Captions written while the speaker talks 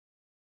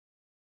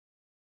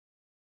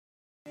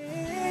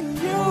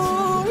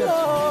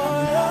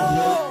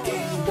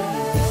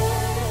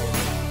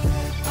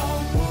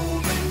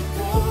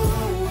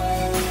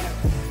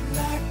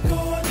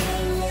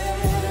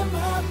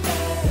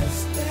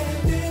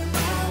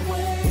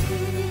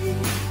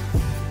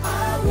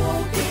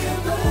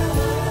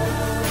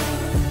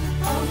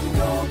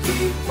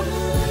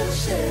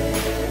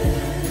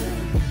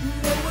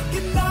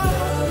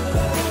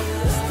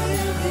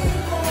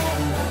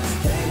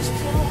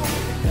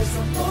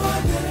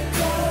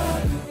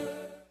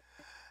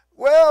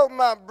Well,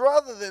 my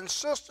brothers and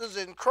sisters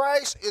in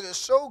Christ, it is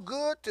so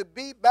good to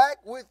be back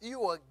with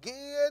you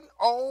again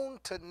on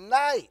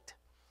tonight.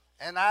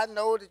 And I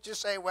know that you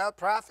say, well,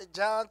 Prophet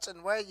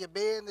Johnson, where you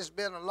been? It's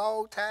been a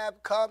long time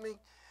coming,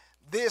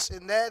 this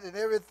and that and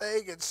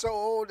everything and so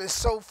on and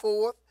so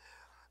forth.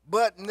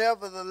 But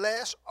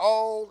nevertheless,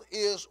 all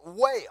is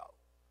well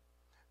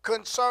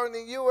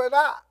concerning you and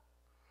I.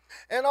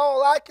 And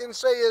all I can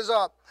say is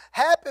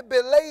happy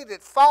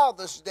belated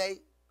Father's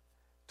Day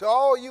to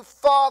all you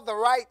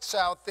fatherites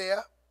out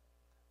there.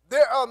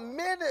 There are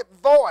many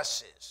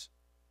voices,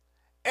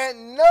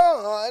 and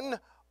none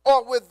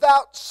are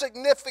without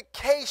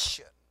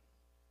signification.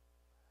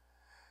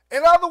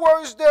 In other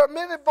words, there are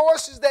many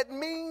voices that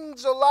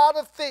means a lot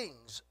of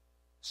things,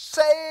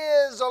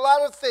 says a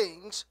lot of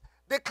things,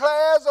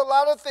 declares a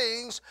lot of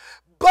things,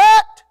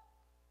 but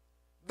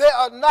there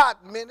are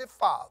not many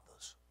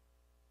fathers.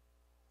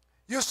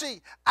 You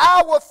see,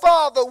 our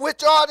Father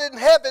which art in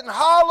heaven,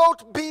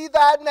 hallowed be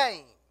thy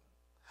name.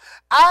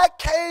 I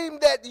came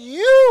that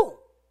you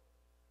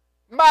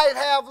might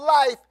have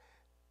life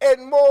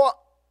and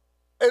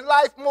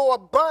life more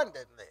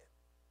abundantly.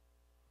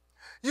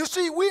 You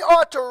see, we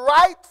are to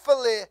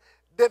rightfully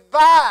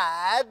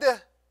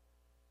divide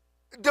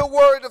the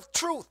word of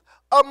truth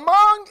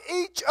among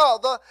each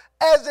other,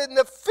 as in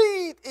to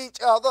feed each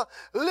other,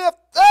 lift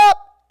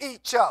up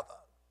each other,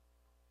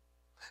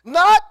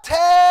 not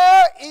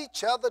tear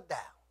each other down.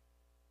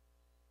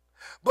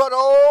 But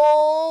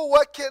oh,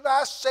 what can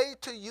I say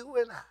to you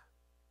and I?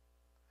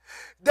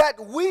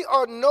 That we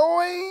are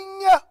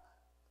knowing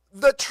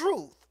the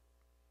truth,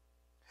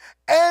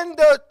 and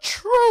the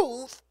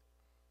truth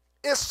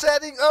is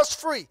setting us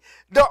free.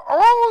 The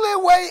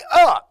only way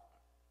up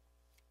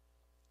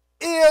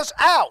is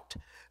out.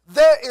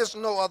 There is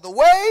no other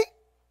way,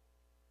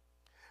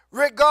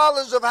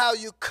 regardless of how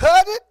you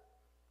cut it,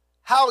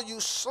 how you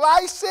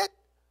slice it,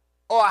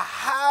 or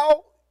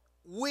how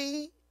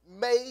we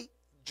may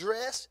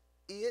dress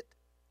it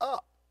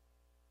up.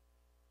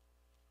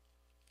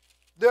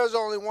 There's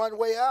only one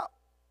way out,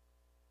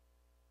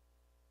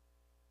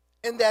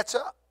 and that's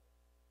up.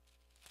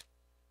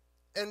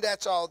 And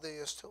that's all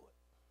there is to it.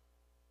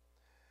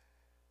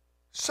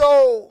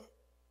 So,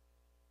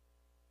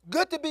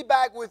 good to be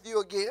back with you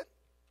again.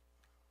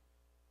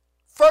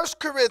 1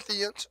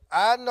 Corinthians,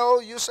 I know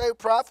you say,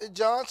 Prophet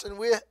Johnson,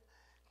 we're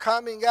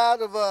coming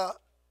out of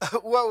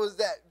what was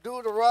that,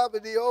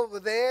 Deuteronomy over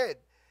there, and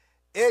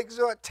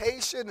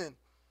exhortation and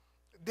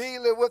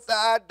dealing with the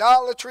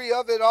idolatry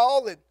of it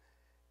all,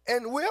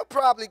 and we'll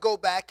probably go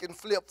back and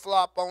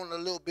flip-flop on a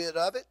little bit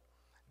of it,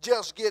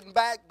 just getting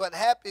back. But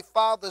happy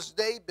Father's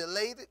Day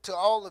belated to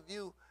all of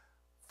you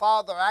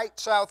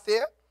fatherites out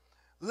there.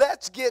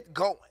 Let's get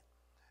going.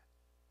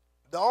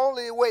 The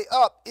only way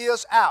up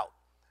is out.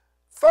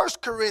 1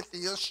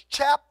 Corinthians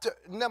chapter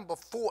number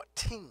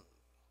 14.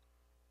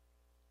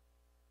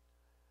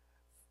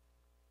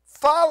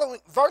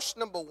 Following verse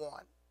number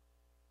 1.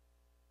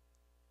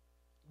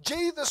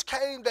 Jesus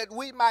came that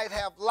we might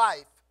have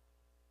life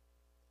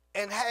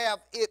and have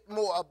it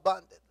more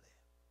abundantly.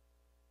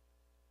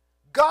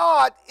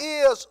 God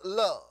is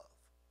love.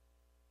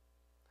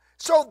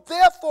 So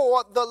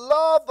therefore, the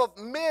love of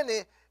many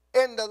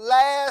in the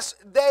last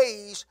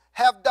days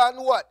have done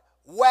what?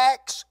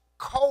 Wax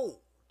cold.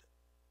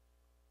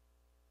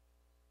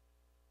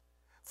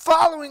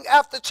 Following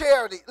after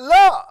charity,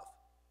 love,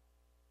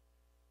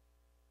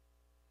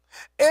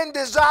 and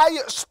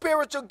desire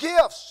spiritual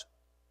gifts.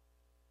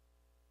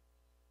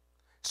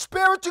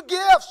 Spiritual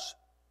gifts.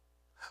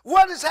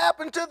 What has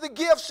happened to the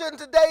gifts in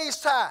today's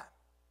time?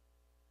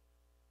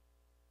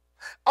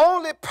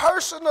 Only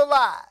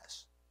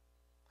personalized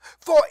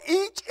for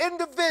each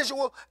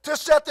individual to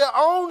set their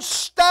own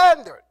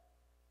standard.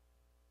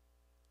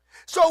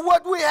 So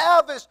what we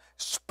have is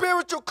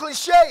spiritual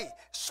cliche,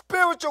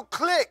 spiritual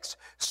cliques,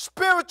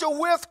 spiritual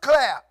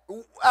witchcraft.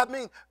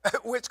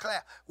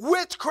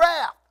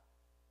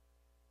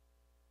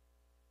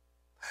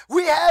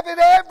 We have it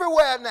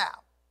everywhere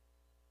now.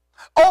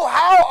 Oh,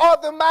 how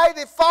are the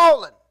mighty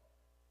fallen?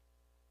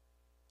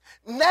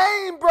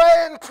 Name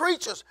brand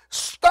preachers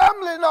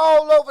stumbling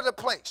all over the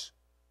place.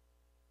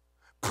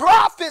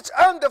 Prophets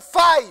under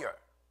fire.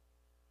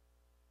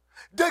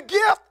 The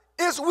gift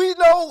is we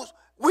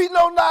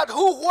know not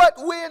who, what,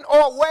 when,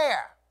 or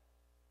where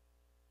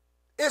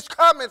it's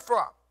coming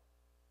from.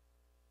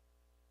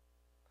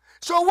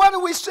 So what do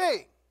we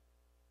see?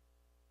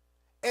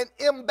 An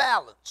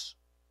imbalance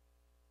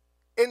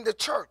in the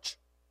church,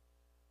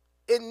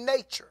 in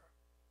nature,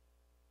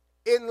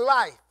 in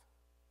life.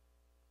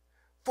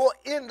 For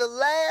in the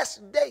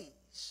last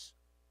days,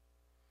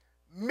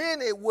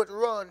 many would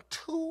run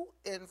to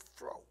and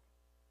fro.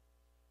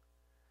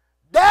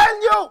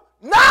 Daniel,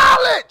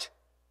 knowledge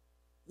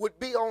would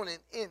be on an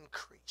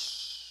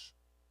increase.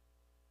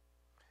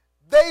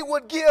 They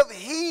would give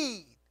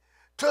heed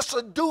to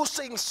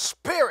seducing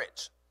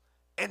spirits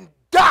and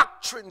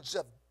doctrines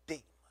of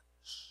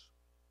demons.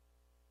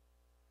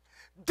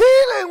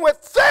 Dealing with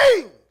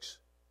things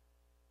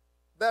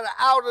that are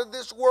out of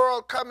this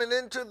world coming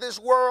into this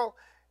world.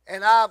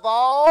 And I've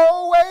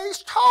always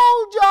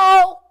told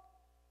y'all,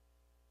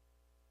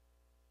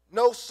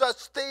 no such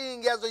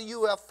thing as a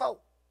UFO.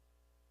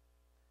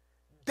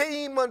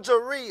 Demons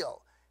are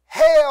real.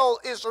 Hell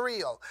is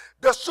real.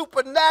 The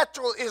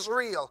supernatural is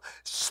real.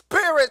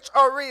 Spirits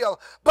are real.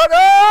 But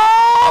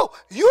oh,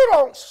 you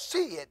don't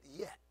see it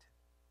yet.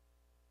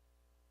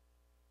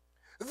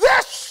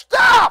 This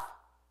stuff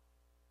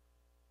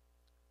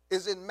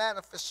is in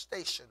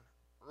manifestation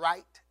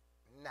right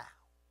now.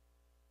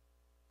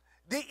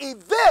 The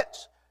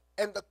events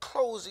and the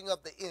closing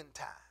of the end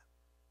time.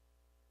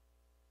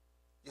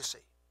 You see,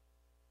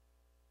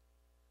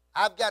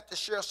 I've got to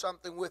share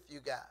something with you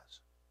guys.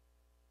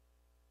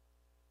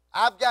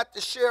 I've got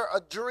to share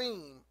a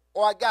dream,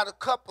 or I got a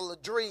couple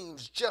of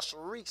dreams just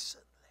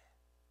recently.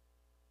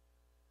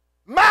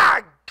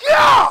 My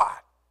God!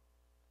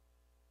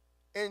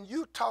 And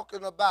you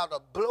talking about a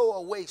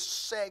blow-away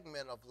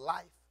segment of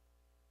life.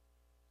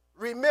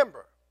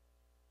 Remember,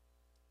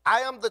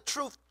 I am the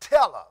truth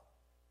teller,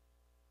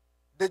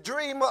 the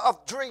dreamer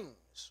of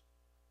dreams.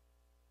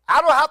 I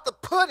don't have to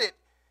put it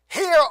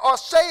here or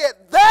say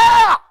it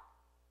there.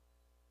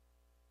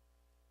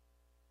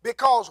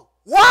 Because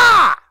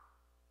why?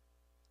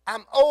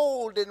 I'm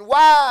old and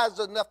wise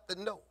enough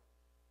to know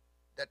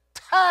the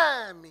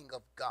timing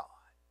of God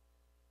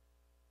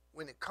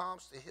when it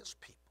comes to his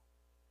people.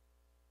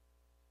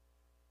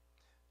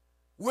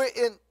 We're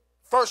in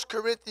 1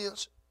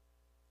 Corinthians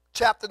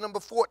chapter number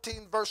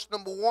 14, verse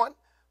number 1.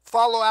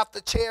 Follow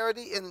after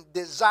charity and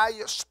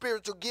desire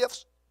spiritual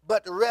gifts,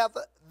 but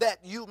rather that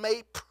you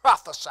may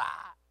prophesy.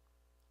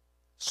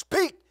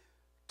 Speak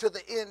to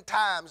the end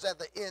times as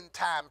the end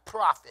time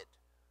prophet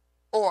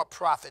or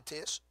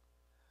prophetess.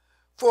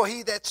 For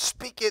he that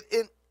speaketh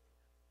in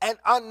an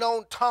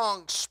unknown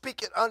tongue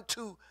speaketh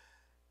unto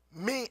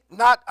me,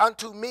 not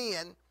unto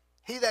men.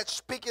 He that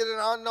speaketh in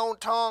an unknown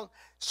tongue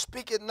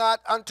speaketh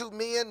not unto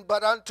men,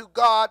 but unto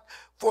God.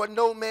 For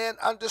no man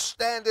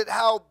understandeth,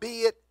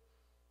 howbeit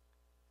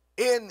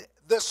in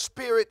the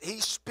spirit he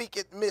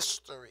speaketh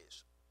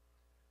mysteries.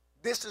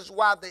 This is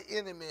why the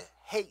enemy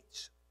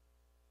hates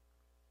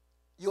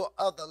your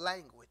other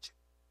language.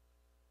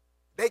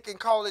 They can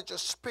call it your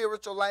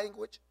spiritual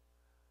language.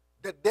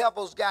 The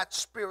devil's got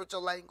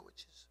spiritual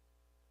languages.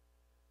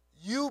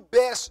 You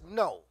best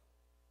know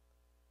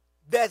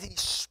that he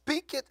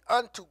speaketh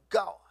unto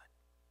God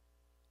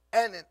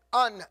and an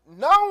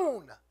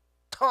unknown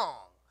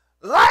tongue,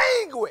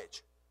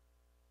 language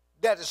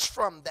that is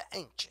from the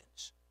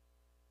ancients.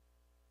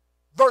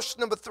 Verse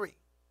number 3.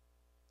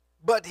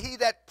 But he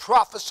that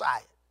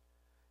prophesieth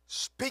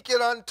speaketh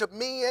unto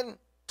men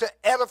to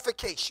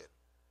edification.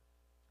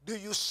 Do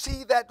you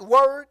see that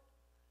word?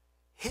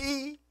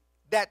 He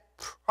that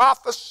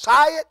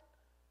prophesieth,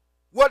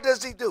 what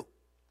does he do?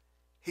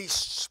 He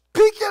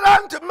speaketh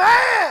unto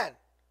man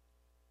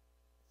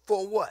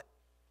for what?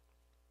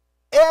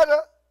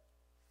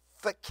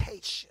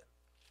 Edification.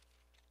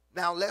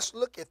 Now let's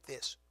look at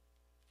this,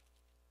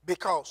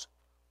 because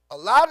a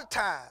lot of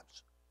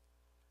times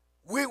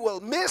we will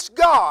miss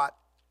God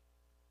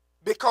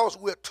because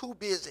we're too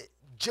busy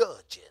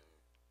judging.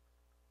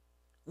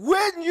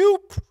 When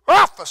you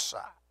prophesy,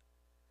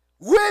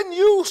 when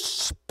you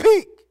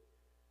speak,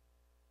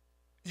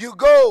 you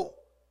go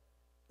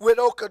with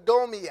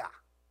okadomia,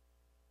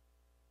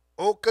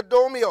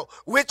 okadomio,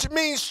 which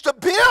means to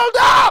build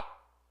up,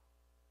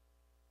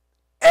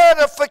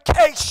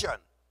 edification.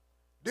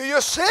 Do you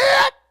see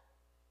it?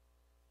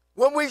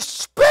 When we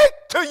speak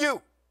to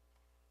you,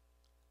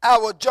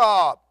 our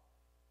job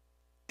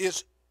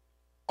is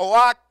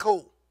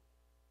oako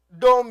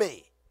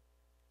domi,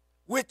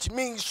 which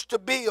means to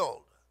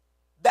build,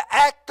 the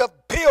act of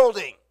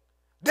building.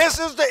 This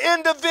is the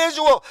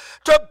individual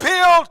to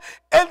build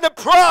in the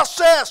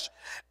process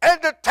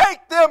and to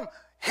take them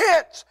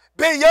hence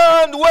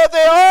beyond where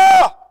they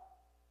are.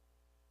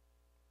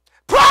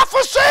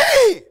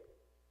 Prophecy!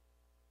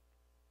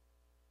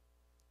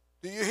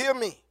 Do you hear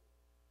me?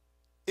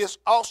 It's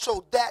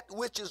also that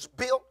which is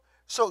built,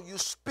 so you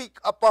speak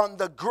upon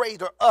the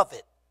greater of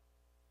it.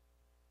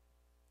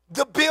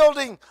 The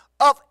building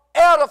of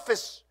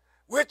edifice,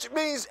 which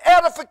means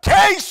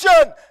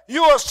edification.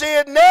 You will see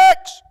it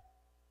next.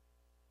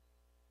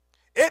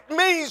 It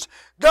means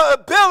the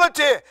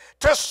ability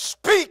to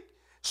speak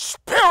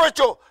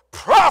spiritual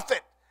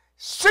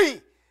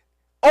prophecy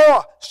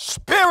or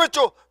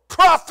spiritual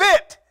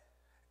profit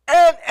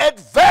and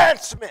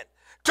advancement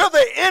to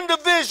the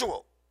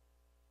individual.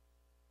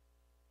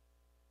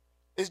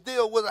 It's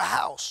deal with a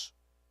house,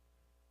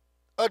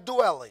 a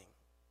dwelling,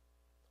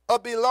 a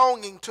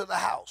belonging to the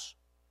house,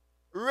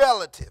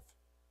 relative,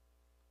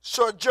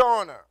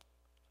 sojourner,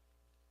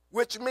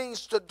 which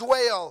means to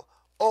dwell,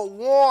 or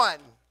one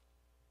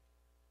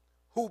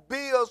who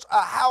builds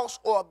a house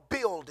or a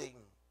building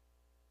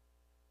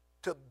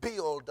to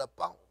build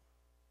upon.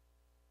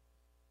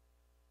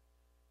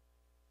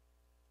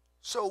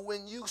 So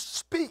when you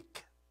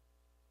speak,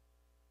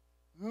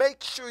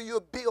 make sure you're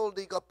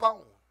building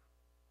upon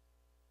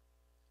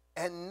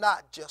and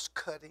not just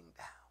cutting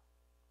down.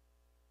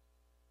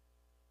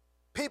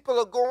 People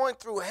are going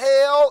through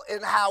hell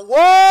and high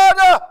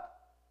water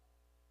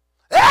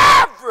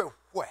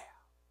everywhere.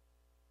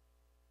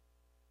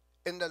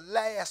 And the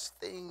last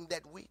thing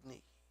that we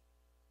need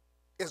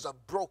is a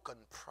broken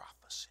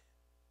prophecy.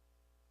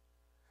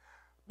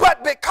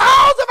 But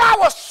because of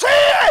our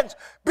sins,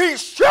 be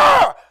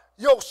sure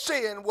your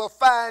sin will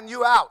find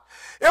you out.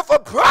 If a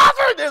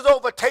prophet is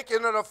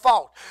overtaken in a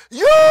fault,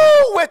 you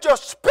with your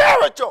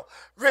spiritual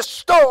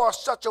restore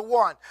such a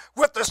one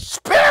with the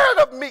spirit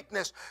of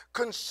meekness,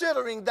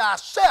 considering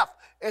thyself.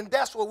 And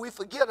that's what we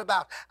forget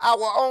about,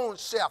 our own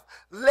self,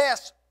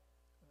 lest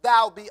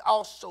thou be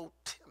also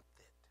tempted.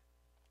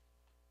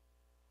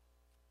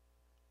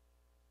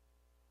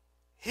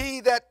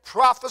 He that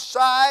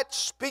prophesied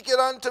speaketh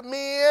unto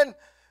men.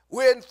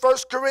 We're in 1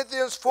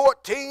 Corinthians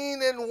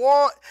 14 and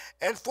 1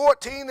 and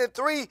 14 and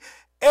 3,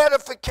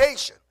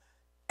 edification,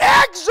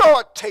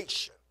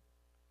 exhortation.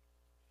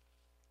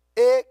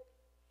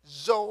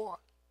 Exhortation.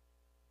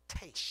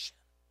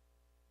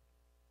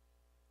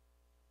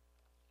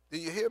 Do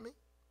you hear me?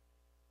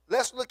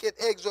 Let's look at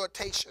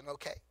exhortation,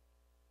 okay?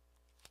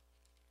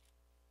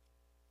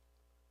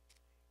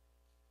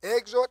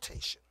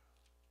 Exhortation.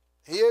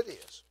 Here it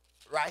is,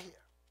 right here.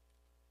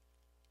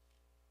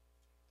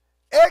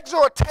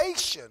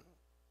 Exhortation,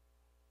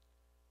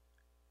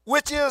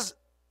 which is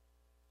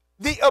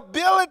the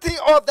ability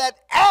or that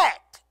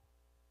act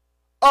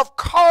of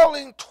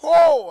calling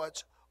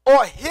towards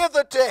or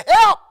hither to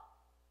help.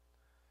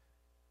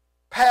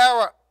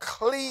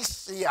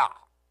 Paraklesia,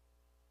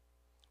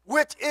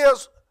 which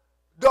is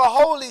the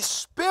Holy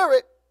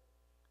Spirit,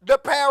 the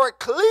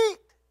Paraclete,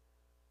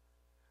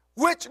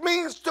 which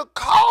means to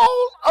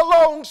call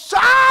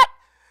alongside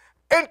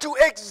and to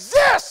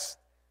exist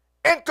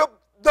into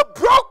the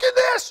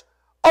brokenness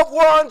of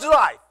one's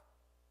life,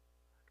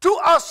 to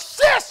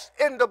assist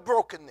in the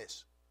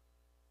brokenness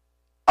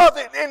of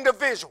an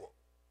individual.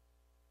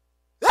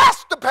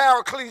 That's the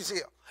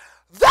Paraclesia.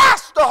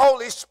 That's the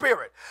Holy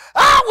Spirit.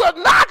 I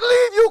will not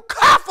leave you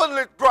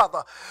comfortless,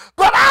 brother,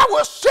 but I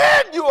will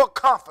send you a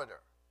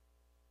comforter,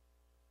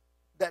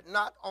 that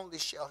not only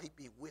shall he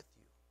be with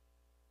you,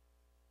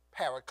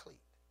 Paraclete,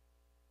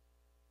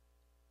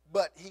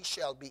 but he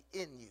shall be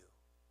in you,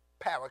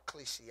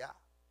 Paraclesia.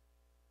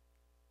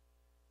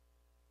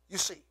 You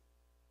see,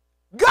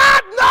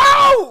 God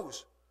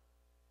knows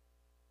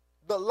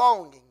the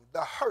longing,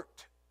 the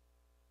hurt,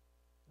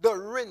 the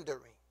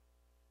rendering,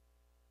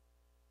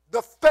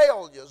 the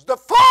failures, the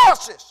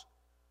forces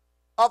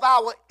of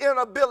our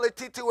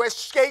inability to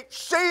escape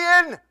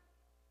sin.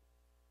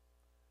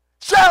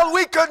 Shall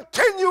we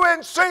continue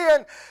in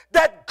sin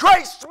that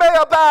grace may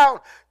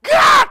abound?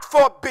 God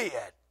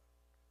forbid.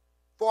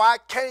 For I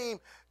came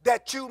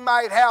that you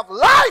might have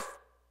life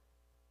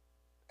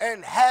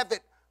and have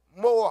it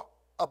more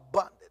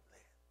abundantly.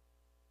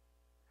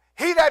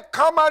 He that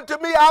come unto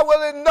me, I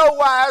will in no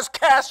wise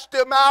cast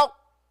him out.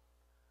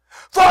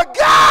 For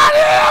God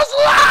is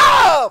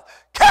love.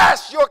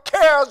 Cast your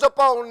cares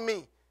upon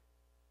me,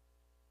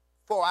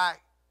 for I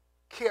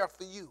care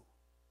for you.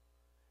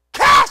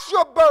 Cast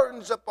your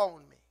burdens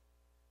upon me,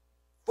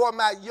 for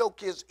my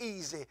yoke is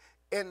easy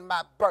and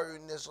my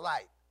burden is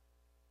light.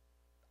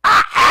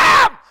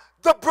 I am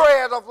the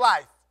bread of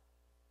life.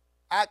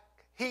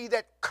 He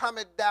that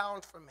cometh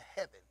down from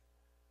heaven,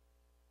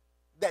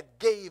 that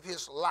gave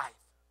his life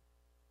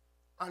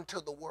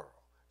unto the world.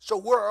 So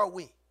where are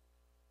we?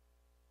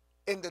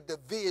 In the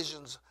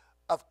divisions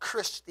of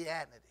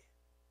Christianity,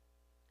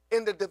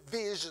 in the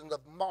divisions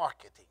of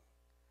marketing,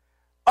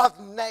 of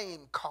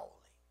name calling,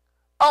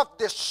 of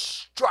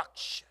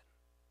destruction.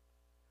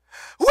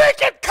 We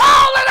can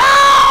call it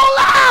all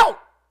out.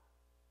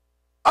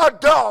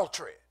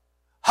 Adultery,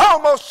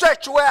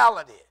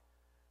 homosexuality,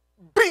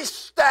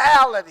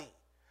 bestiality,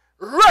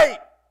 rape,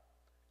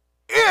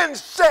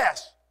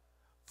 incest,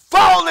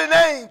 fallen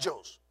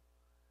angels,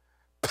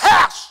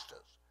 pastors,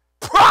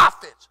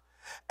 prophets,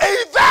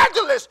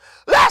 evangelists.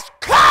 Let's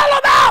call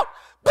them out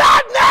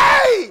by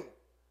name.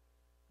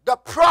 The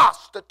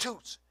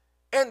prostitutes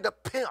and the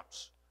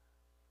pimps,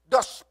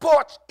 the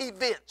sports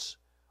events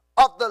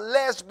of the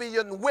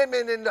lesbian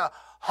women and the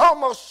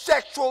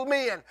homosexual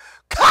men.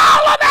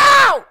 Call them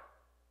out.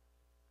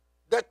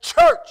 The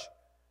church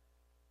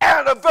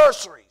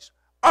anniversaries,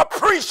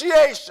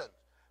 appreciations,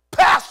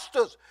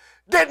 pastors,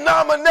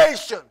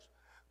 denominations.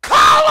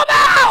 Call them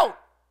out.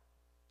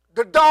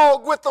 The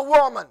dog with the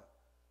woman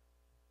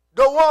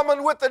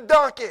with the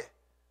donkey,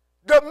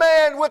 the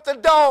man with the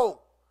dog.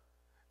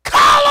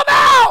 Call them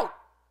out.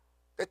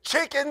 The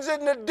chickens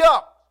and the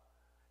duck.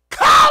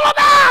 Call them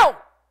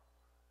out.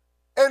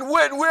 And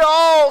when we're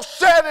all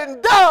said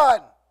and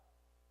done,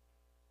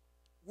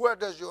 where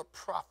does your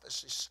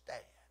prophecy stand?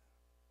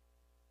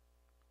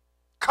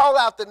 Call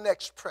out the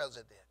next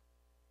president.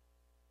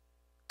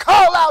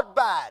 Call out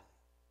Biden.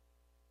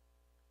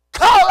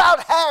 Call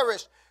out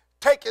Harris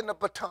taking the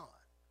baton.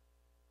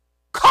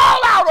 Call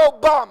out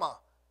Obama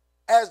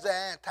as the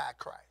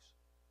Antichrist.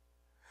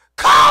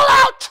 Call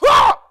out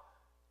Trump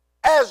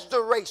as the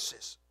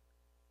racist.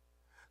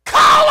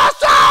 Call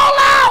us all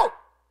out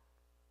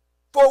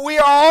For we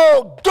are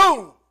all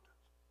doomed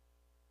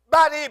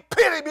by the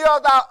epitome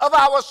of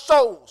our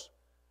souls,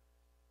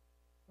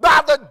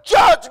 by the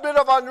judgment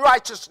of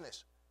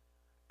unrighteousness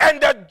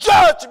and the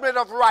judgment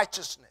of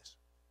righteousness.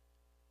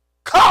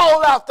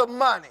 Call out the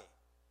money.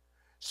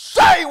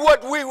 Say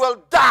what we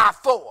will die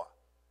for.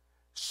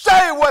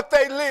 Say what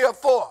they live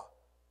for.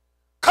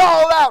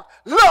 Call out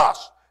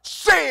lust,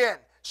 sin,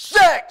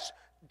 sex,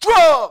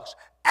 drugs,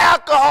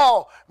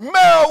 alcohol,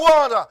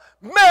 marijuana,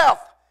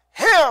 meth,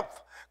 hemp.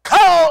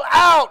 Call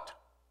out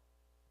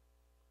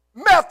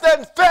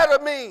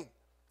methamphetamine,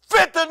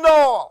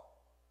 fentanyl.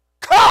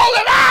 Call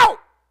it out.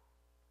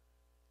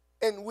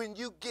 And when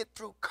you get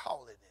through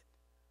calling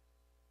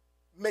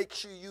it, make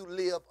sure you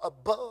live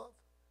above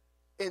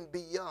and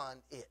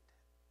beyond it,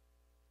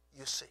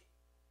 you see.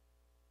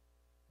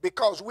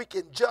 Because we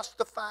can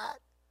justify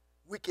it,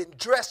 we can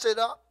dress it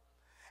up,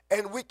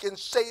 and we can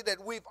say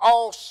that we've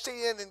all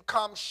sinned and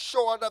come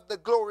short of the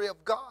glory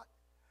of God.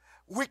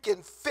 We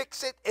can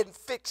fix it and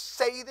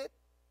fixate it.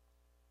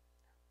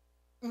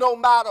 No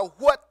matter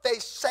what they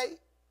say,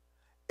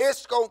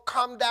 it's going to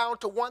come down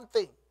to one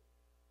thing.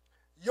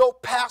 Your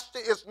pastor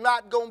is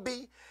not going to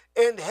be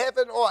in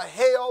heaven or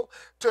hell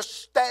to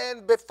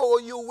stand before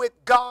you with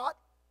God.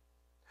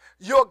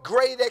 Your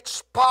great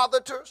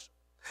expositors,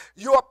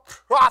 your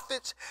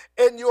prophets,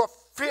 and your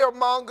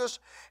fearmongers,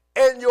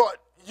 and your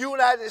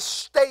United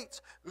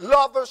States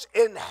lovers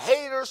and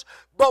haters,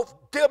 both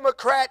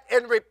Democrat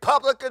and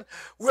Republican,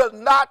 will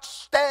not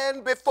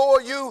stand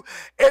before you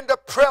in the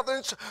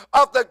presence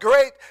of the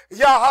great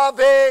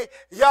Yahweh,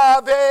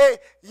 Yahweh,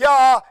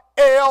 Yah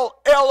El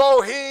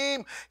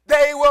Elohim.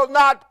 They will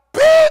not be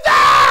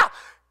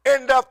there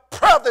in the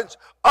presence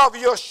of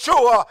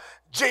Yeshua,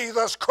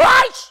 Jesus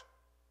Christ,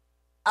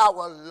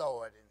 our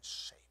Lord and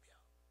Savior.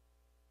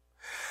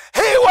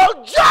 He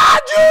will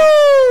judge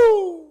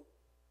you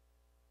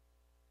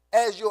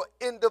as your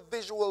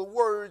individual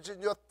words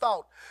and your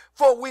thought.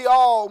 For we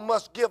all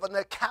must give an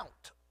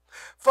account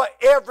for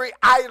every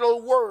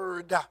idle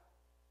word.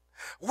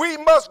 We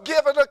must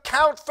give an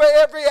account for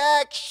every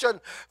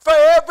action, for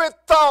every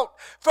thought,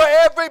 for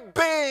every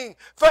being,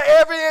 for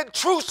every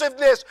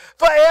intrusiveness,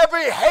 for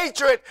every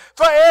hatred,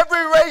 for every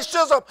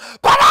racism.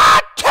 But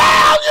I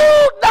tell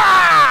you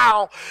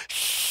now,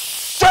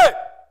 shit,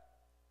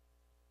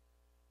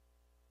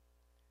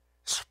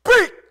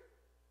 speak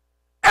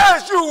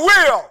as you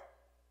will.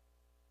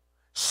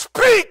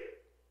 Speak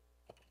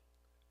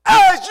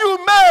as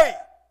you may,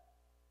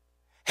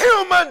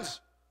 humans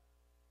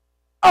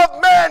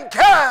of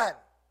mankind.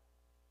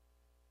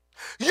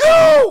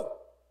 You,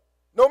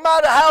 no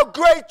matter how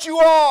great you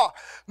are,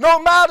 no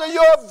matter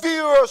your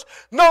viewers,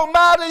 no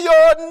matter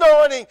your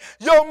anointing,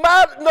 no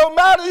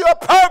matter your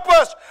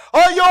purpose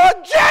or your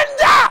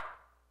agenda,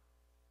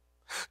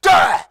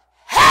 to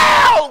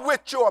hell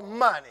with your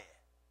money.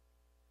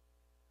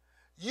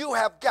 You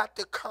have got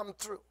to come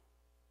through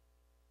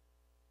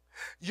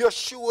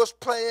Yeshua's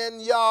plan,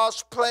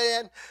 Yah's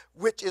plan,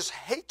 which is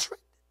hatred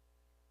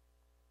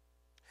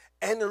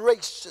and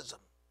racism.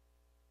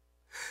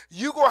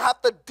 You're going to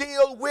have to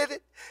deal with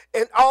it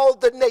in all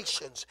the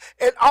nations,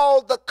 in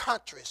all the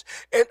countries,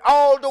 in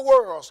all the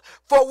worlds.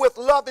 For with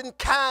loving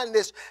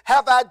kindness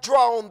have I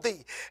drawn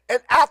thee,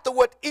 and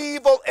afterward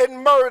evil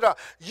and murder.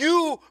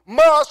 You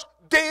must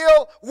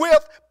deal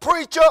with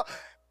preacher,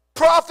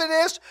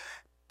 prophetess,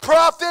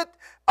 prophet,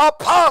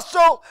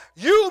 apostle.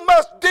 You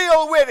must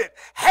deal with it.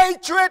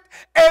 Hatred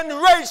and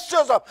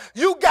racism.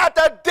 You got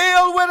to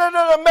deal with it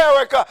in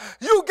America.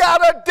 You got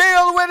to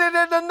deal with it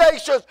in the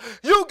nations.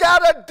 You got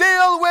to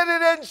deal with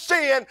it in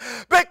sin,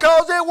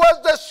 because it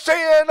was the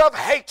sin of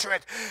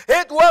hatred.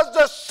 It was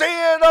the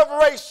sin of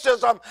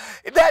racism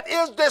that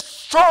is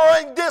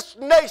destroying this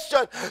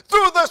nation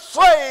through the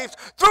slaves,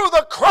 through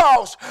the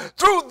cross,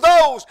 through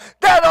those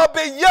that are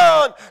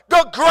beyond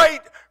the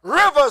great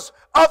rivers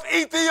of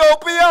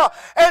Ethiopia,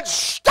 and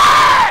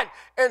stand.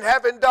 And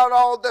having done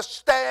all the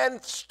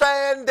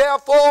stand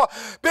therefore,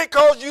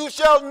 because you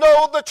shall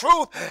know the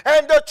truth,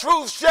 and the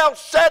truth shall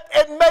set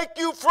and make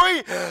you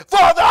free.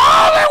 For the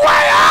only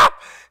way up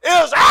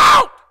is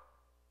out.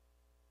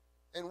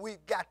 And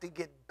we've got to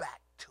get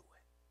back to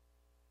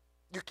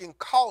it. You can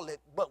call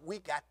it, but we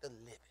got to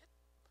live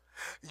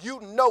it.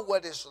 You know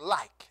what it's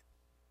like.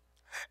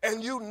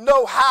 And you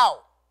know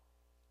how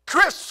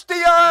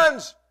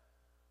Christians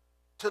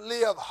to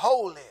live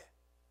holy,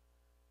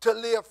 to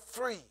live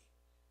free,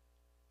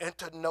 and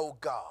to know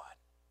God.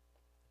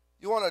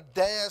 You want to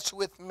dance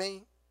with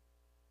me?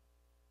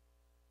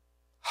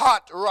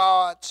 Hot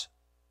rods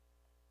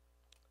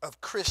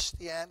of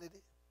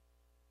Christianity.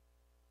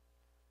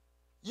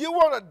 You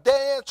want to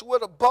dance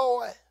with a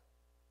boy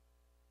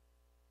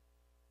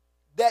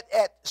that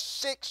at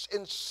 6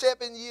 and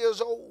 7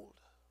 years old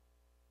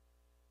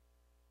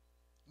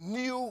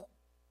knew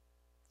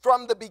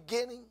from the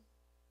beginning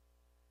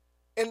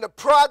in the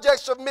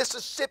projects of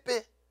Mississippi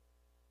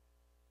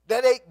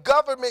that ate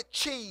government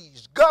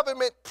cheese,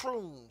 government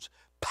prunes,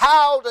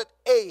 powdered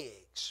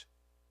eggs.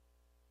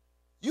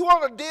 You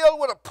want to deal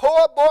with a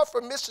poor boy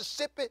from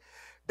Mississippi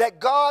that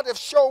God has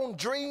shown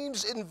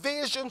dreams and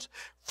visions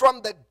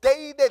from the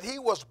day that he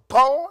was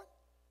born?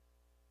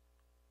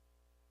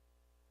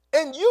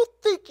 And you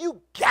think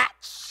you got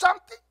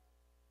something?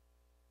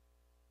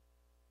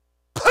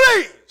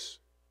 Please.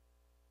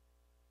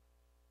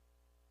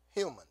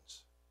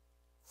 Humans,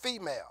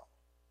 female,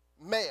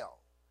 male,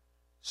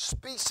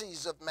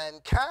 species of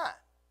mankind,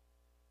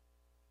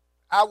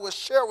 I will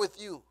share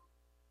with you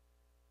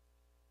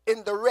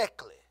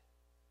indirectly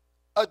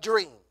a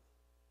dream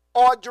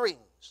or dreams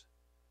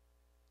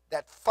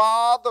that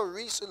Father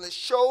recently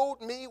showed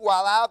me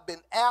while I've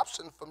been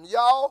absent from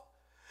y'all.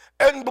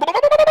 And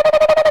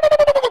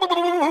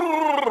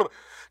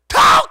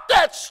talk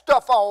that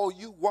stuff all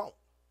you want.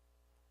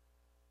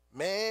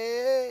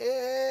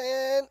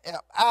 Man, am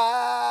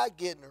I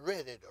getting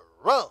ready to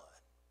run.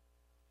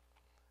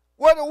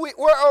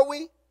 Where are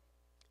we?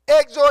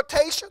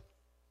 Exhortation.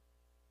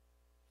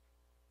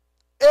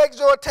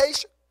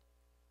 Exhortation.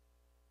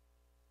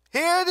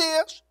 Here it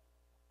is.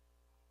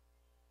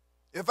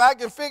 If I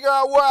can figure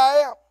out where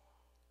I am.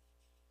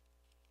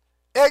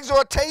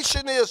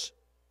 Exhortation is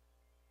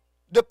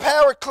the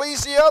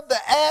paraklesia, the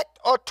act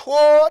or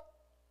toward,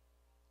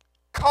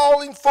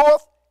 calling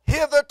forth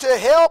hither to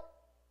help.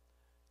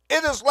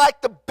 It is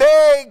like the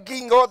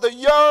begging or the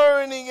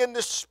yearning in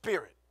the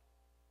spirit.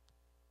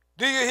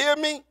 Do you hear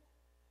me?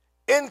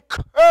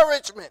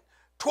 Encouragement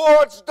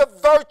towards the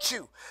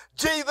virtue.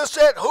 Jesus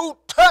said, who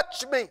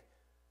touched me?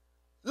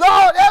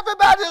 Lord,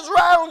 everybody's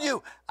around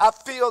you. I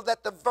feel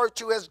that the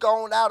virtue has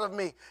gone out of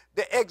me.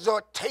 The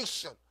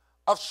exhortation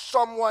of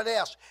someone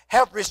else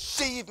have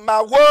received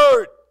my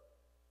word.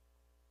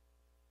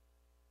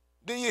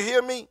 Do you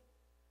hear me?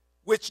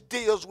 Which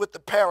deals with the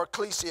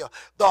paraklesia,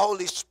 the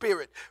Holy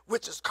Spirit,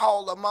 which is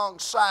called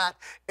alongside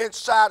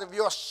inside of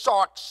your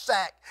sark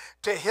sack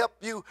to help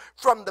you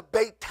from the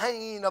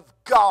Pt13 of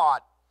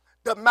God,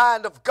 the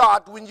mind of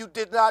God when you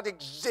did not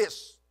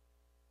exist.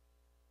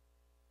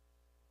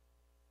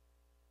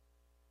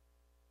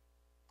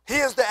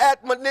 Here's the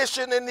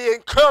admonition and the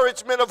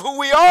encouragement of who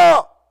we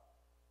are.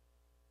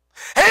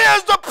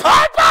 Here's the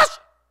purpose,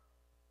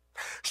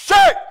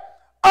 say,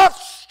 of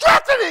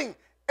strengthening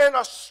and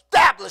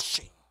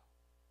establishing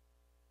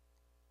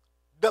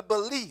the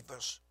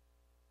believer's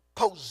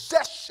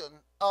possession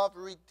of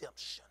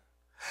redemption.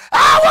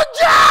 Our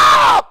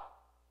job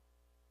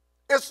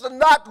is to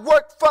not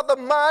work for the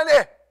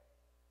money.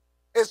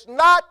 It's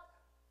not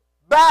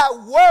by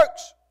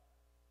works,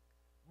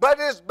 but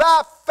it's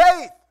by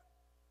faith.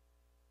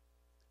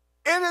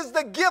 It is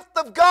the gift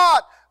of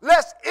God,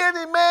 lest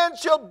any man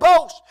shall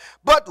boast.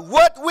 But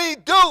what we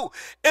do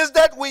is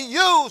that we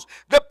use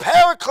the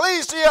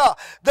paraklesia,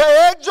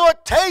 the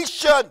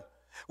exhortation,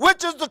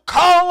 which is the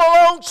call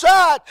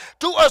alongside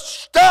to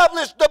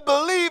establish the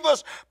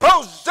believer's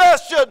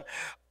possession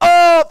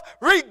of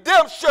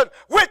redemption,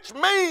 which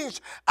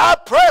means I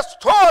press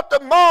toward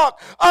the mark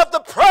of the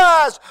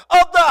prize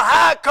of the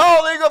high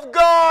calling of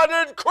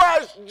God in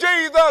Christ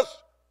Jesus.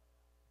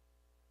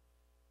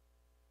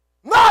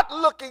 Not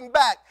looking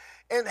back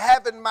and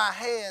having my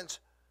hands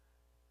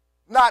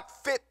not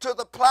fit to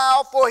the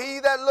plow, for he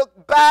that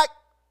look back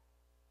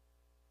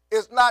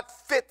is not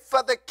fit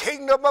for the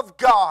kingdom of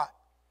God.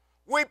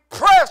 We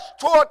press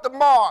toward the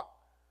mark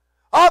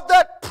of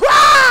that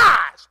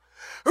prize,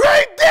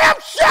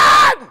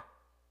 redemption.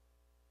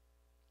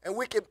 And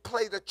we can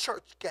play the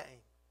church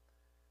game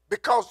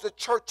because the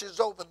church is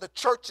over. The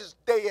church is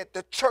dead.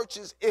 The church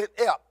is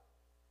inept.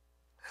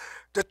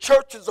 The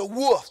church is a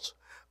wolf.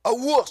 A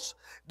wolf.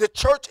 The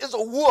church is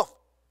a wolf.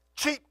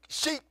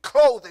 Cheap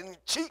clothing,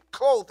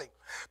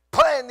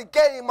 playing the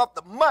game of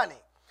the money,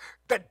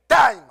 the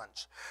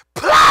diamonds.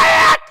 Play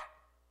it!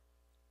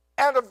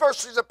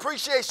 Anniversaries,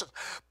 appreciations.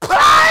 Play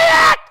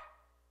it!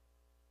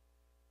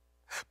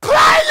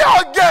 Play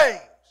your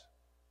games!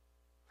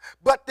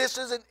 But this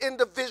is an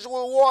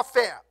individual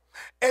warfare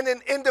and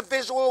an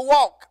individual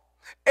walk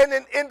and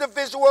an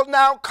individual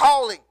now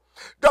calling.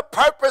 The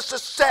purpose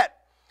is set.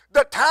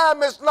 The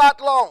time is not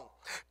long.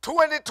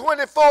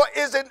 2024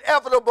 is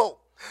inevitable.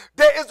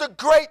 There is a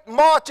great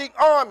marching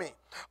army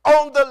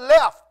on the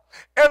left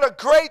and a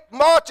great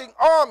marching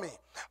army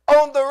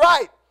on the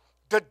right.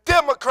 The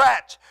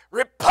Democrats,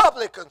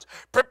 Republicans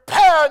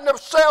preparing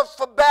themselves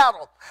for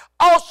battle.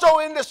 Also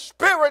in the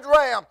spirit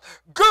realm,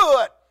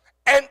 good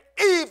and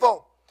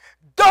evil.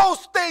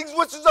 Those things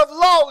which is of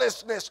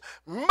lawlessness,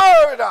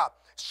 murder,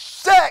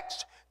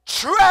 sex,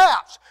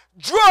 traps,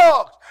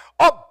 drugs,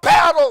 a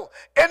battle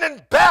and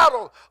in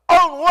battle.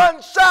 On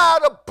one side,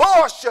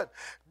 abortion.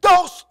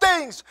 Those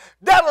things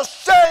that are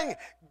saying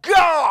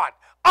God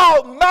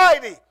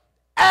Almighty,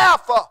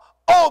 Alpha,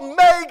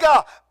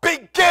 Omega,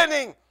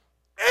 beginning,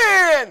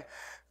 end,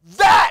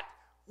 that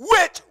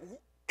which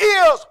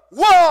is,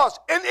 was,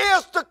 and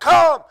is to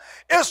come,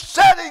 is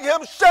setting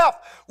himself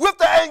with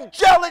the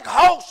angelic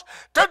host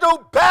to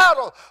do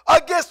battle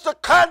against the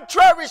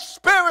contrary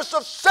spirits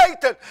of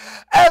Satan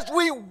as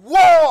we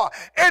war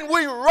and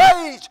we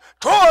rage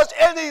towards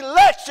an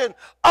election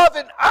of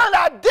an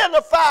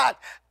unidentified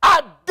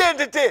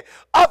identity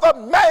of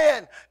a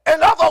man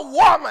and of a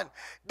woman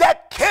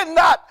that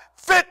cannot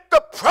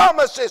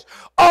promises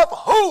of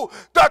who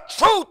the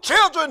true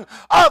children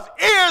of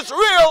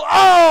Israel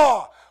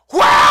are.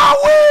 Where are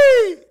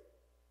we?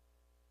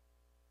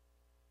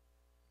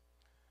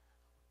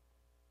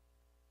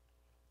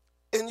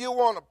 And you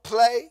want to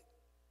play?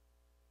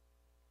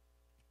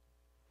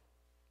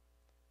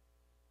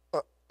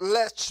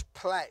 Let's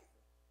play.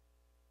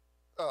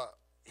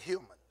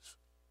 Humans,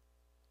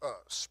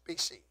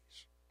 species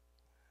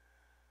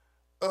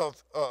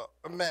of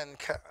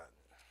mankind.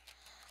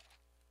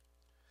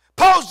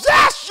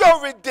 Possess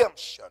your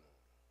redemption,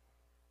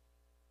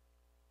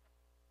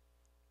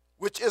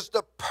 which is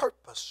the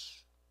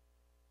purpose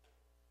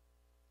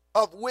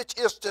of which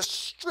is to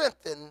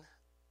strengthen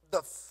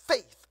the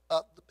faith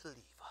of the believer.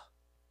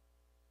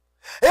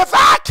 If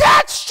I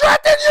can't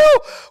strengthen you,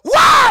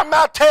 why am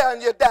I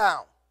tearing you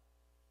down?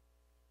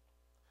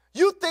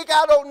 You think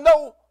I don't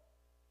know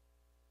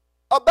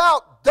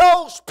about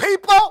those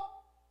people?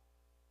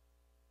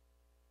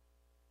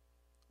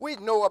 We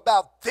know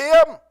about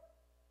them.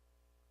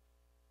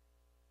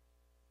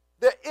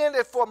 They're in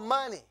it for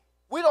money.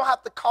 We don't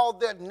have to call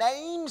their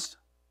names.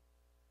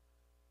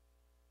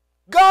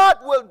 God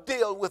will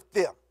deal with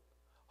them.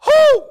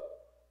 Who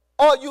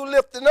are you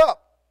lifting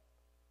up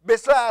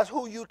besides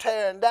who you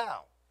tearing down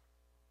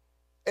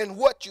and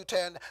what you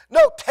tearing down?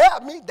 No,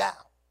 tear me down.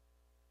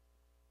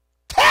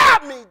 Tear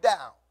me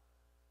down.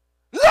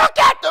 Look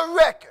at the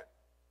record.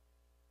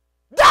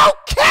 Don't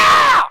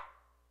care.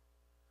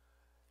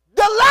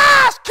 The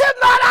lies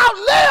cannot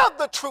outlive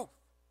the truth.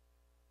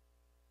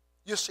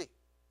 You see,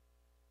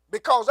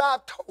 because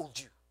I've told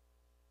you,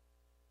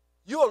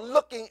 you're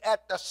looking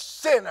at the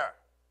sinner.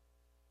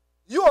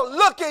 You're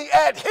looking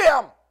at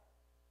him.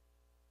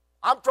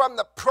 I'm from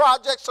the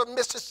projects of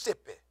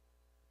Mississippi.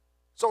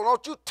 So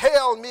don't you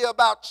tell me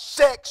about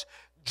sex,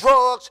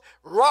 drugs,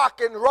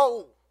 rock and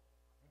roll,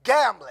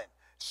 gambling,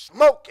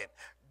 smoking,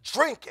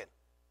 drinking.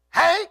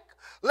 Hank,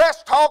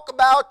 let's talk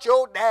about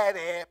your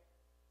daddy.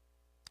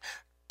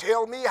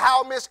 Tell me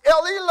how Miss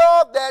Ellie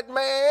loved that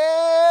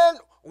man.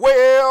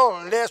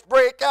 Well, let's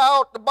break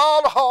out the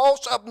ball of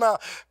horse up now.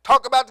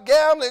 Talk about the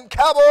gambling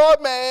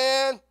cowboy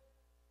man.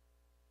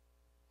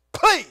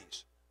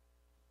 Please,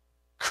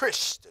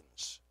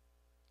 Christians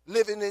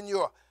living in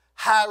your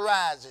high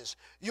rises,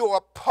 your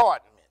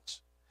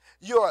apartments,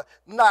 your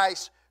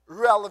nice,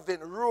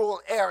 relevant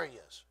rural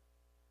areas.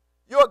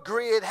 Your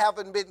grid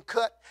haven't been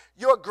cut.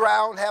 Your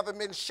ground haven't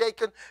been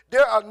shaken.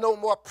 There are no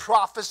more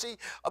prophecy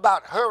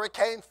about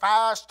hurricane,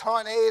 fires,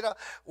 tornado,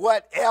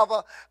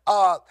 whatever,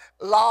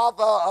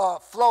 lava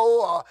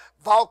flow, or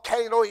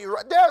volcano.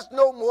 There's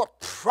no more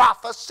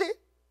prophecy.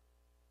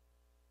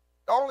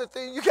 The only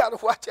thing you got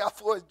to watch out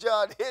for is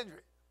John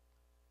Henry.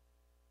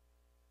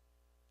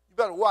 You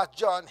better watch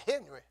John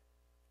Henry.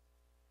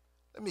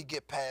 Let me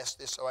get past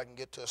this so I can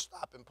get to a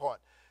stopping point.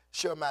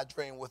 Share my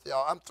dream with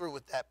y'all. I'm through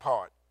with that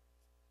part.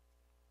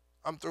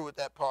 I'm through with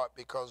that part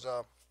because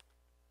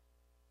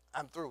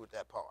I'm through with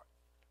that part.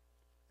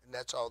 And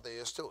that's all there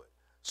is to it.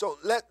 So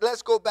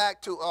let's go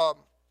back to,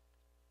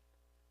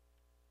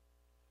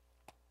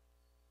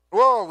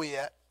 where are we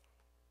at?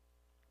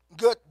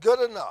 Good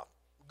enough.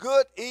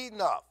 Good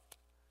enough.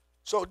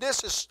 So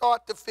this is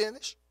start to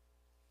finish.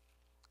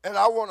 And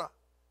I want to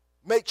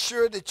make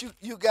sure that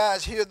you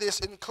guys hear this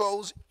in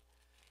closing.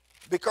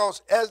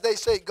 Because as they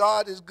say,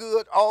 God is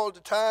good all the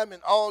time,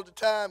 and all the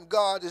time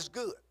God is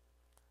good.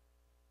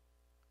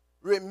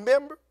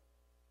 Remember,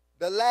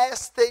 the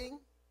last thing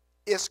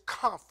is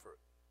comfort.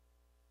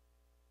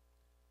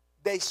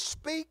 They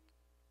speak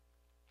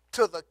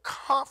to the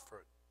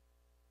comfort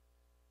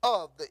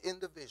of the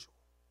individual,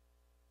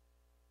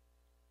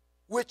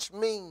 which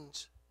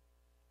means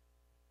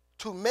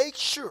to make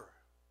sure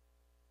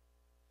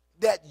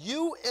that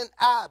you and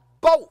I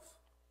both,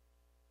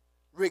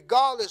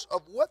 regardless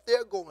of what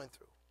they're going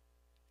through,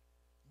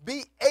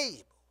 be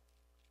able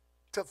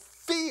to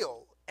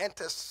feel and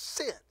to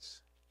sense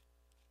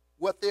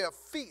what they're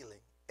feeling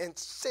and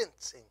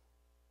sensing.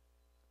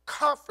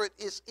 Comfort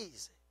is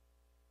easy.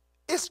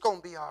 It's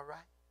going to be all right.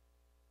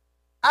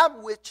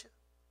 I'm with you.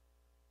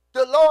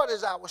 The Lord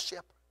is our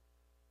shepherd.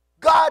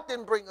 God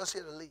didn't bring us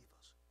here to leave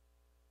us.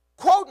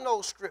 Quoting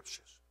those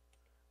scriptures,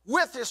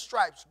 with his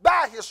stripes,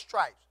 by his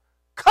stripes,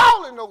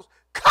 calling those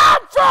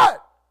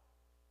comfort,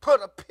 put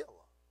a pillar.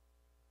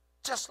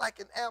 Just like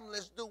an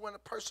ambulance do when a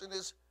person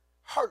is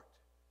hurt.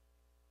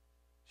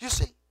 You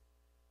see?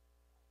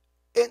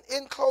 And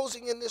in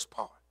closing in this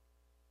part,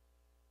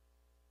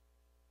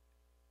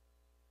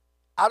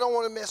 I don't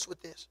want to mess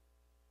with this,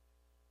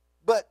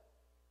 but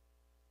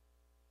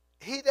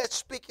he that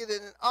speaketh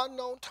in an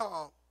unknown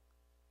tongue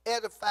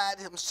edified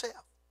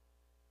himself,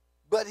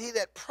 but he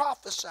that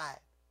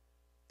prophesied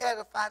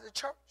edified the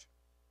church.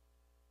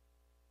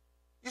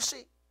 You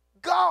see,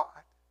 God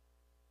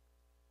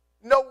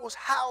knows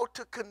how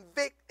to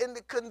convict and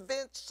to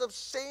convince of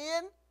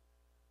sin.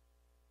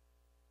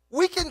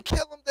 We can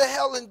kill them to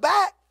hell and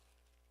back,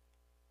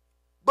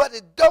 but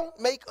it don't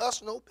make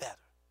us no better.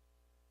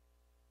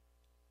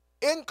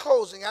 In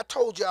closing, I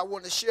told you I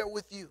want to share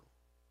with you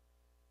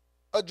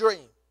a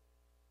dream.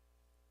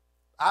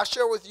 I'll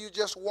share with you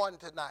just one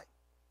tonight.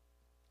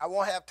 I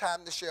won't have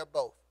time to share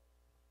both.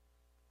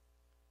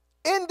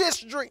 In this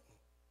dream,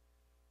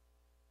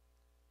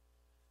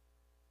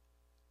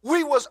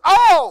 we was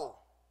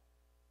all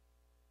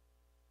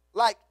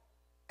like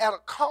at a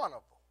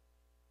carnival.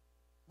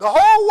 The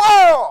whole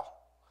world,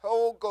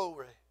 whole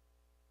glory,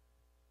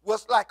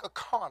 was like a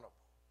carnival.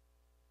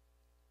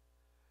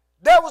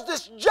 There was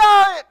this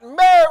giant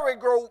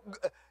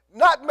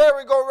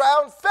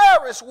merry-go-round,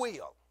 Ferris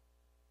wheel.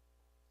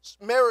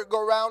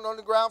 Merry-go-round on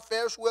the ground,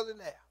 Ferris wheel in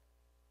there.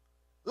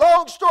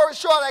 Long story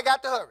short, I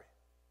got to hurry.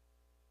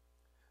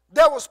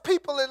 There was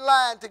people in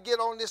line to get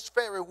on this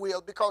Ferris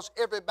wheel because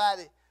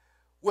everybody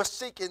was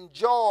seeking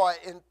joy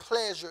and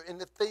pleasure in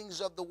the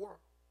things of the world.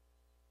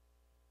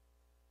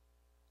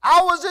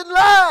 I was in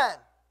line,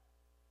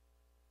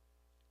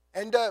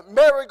 and the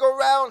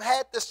merry-go-round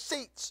had the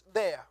seats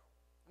there,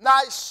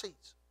 nice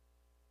seats.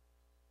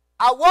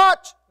 I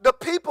watched the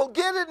people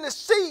get in the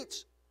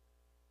seats,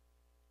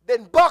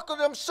 then buckle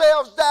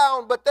themselves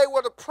down, but they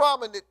were the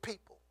prominent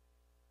people.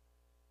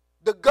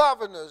 The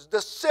governors,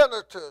 the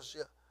senators,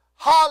 your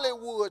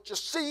Hollywood, your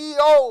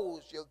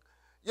CEOs,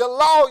 your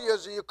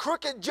lawyers, your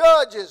crooked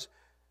judges,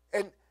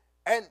 and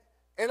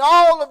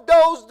all of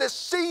those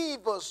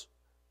deceivers.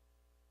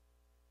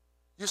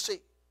 You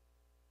see,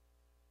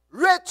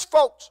 rich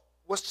folks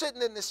were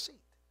sitting in the seat.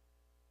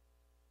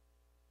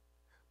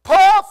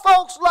 Poor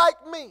folks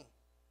like me,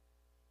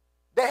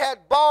 they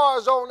had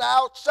bars on the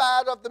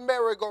outside of the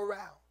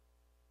merry-go-round.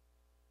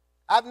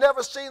 I've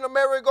never seen a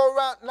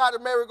merry-go-round, not a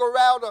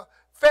merry-go-round, a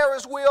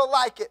Ferris wheel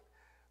like it,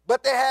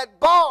 but they had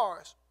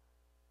bars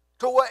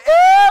to where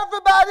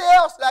everybody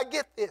else, now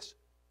get this,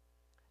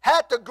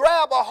 had to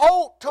grab a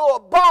hold to a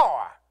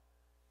bar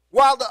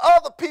while the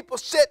other people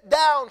sit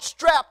down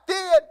strapped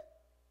in,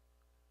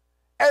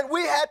 and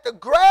we had to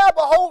grab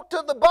a hold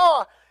to the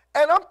bar.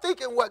 And I'm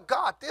thinking, well,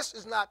 God, this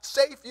is not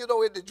safe. You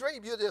know, in the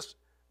dream, you're just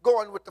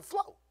going with the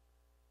flow.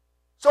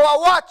 So I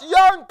watch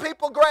young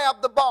people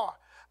grab the bar.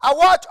 I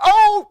watch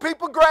old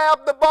people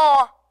grab the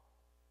bar.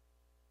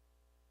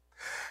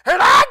 And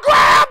I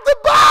grabbed the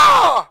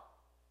bar.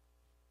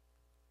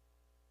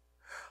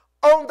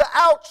 On the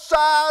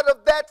outside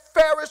of that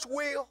Ferris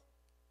wheel.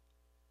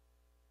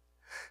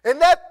 And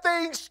that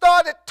thing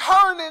started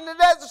turning,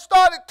 and as it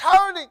started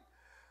turning,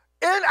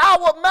 in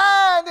our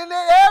mind and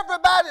in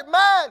everybody's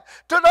mind,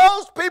 to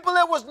those people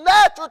it was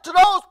natural, to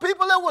those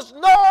people it was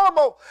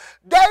normal.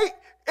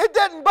 It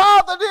didn't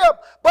bother them.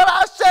 But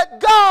I said,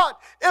 God,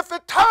 if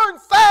it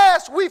turned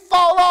fast, we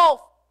fall off.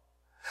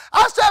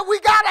 I said, we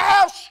got to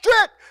have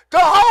strength to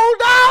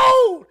hold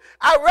on.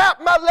 I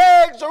wrapped my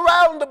legs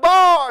around the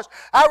bars.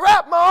 I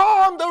wrapped my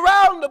arms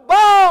around the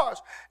bars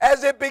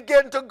as it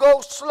began to go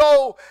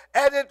slow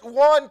at it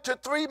 1 to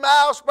 3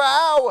 miles per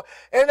hour.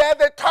 And as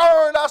it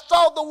turned, I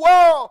saw the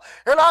world.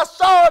 And I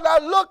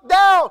looked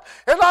down,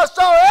 and I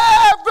saw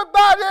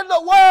everybody in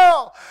the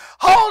world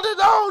holding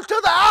on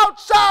to the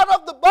outside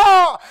of the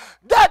bar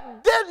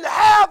that didn't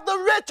have the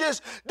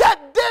riches,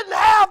 that didn't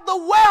have the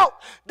wealth,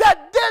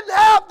 that didn't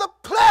have the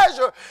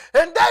pleasure,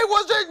 and they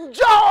was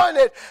enjoying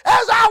it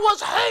as I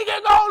was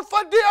hanging on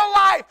for dear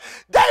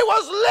life. They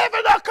was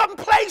living a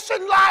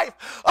complacent life,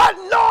 a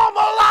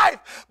normal life,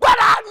 but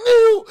I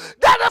knew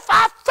that if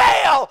I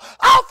fell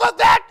off of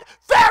that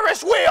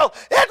Ferris wheel,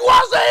 it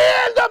was the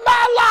end of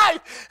my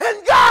life.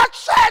 And God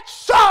said,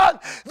 son,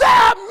 there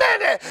are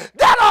many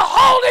that are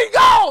holding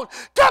on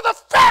to the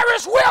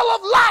Ferris wheel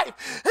of life,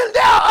 and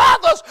there are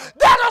others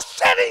that are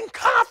sitting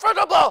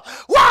comfortable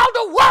while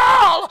the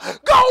world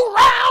go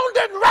round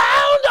and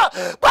round.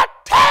 But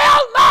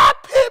tell my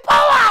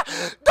people,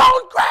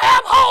 don't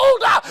grab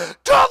hold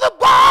to the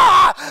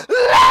bar.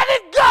 Let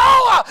it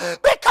go,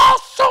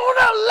 because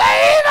sooner or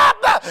later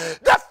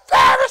the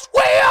Ferris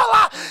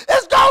wheel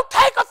is going to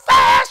take a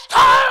fast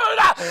turn,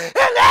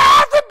 and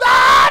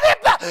everybody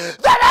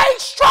that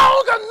ain't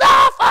strong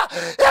enough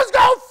is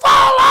going to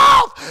fall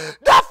off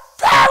the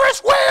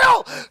Ferris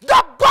wheel,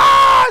 the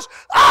bars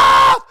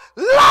of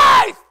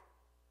life.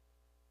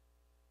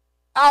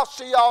 I'll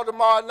see y'all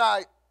tomorrow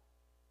night.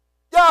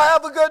 Y'all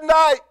have a good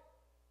night.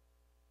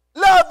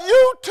 Love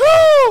you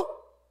too.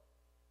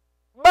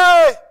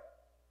 Bye.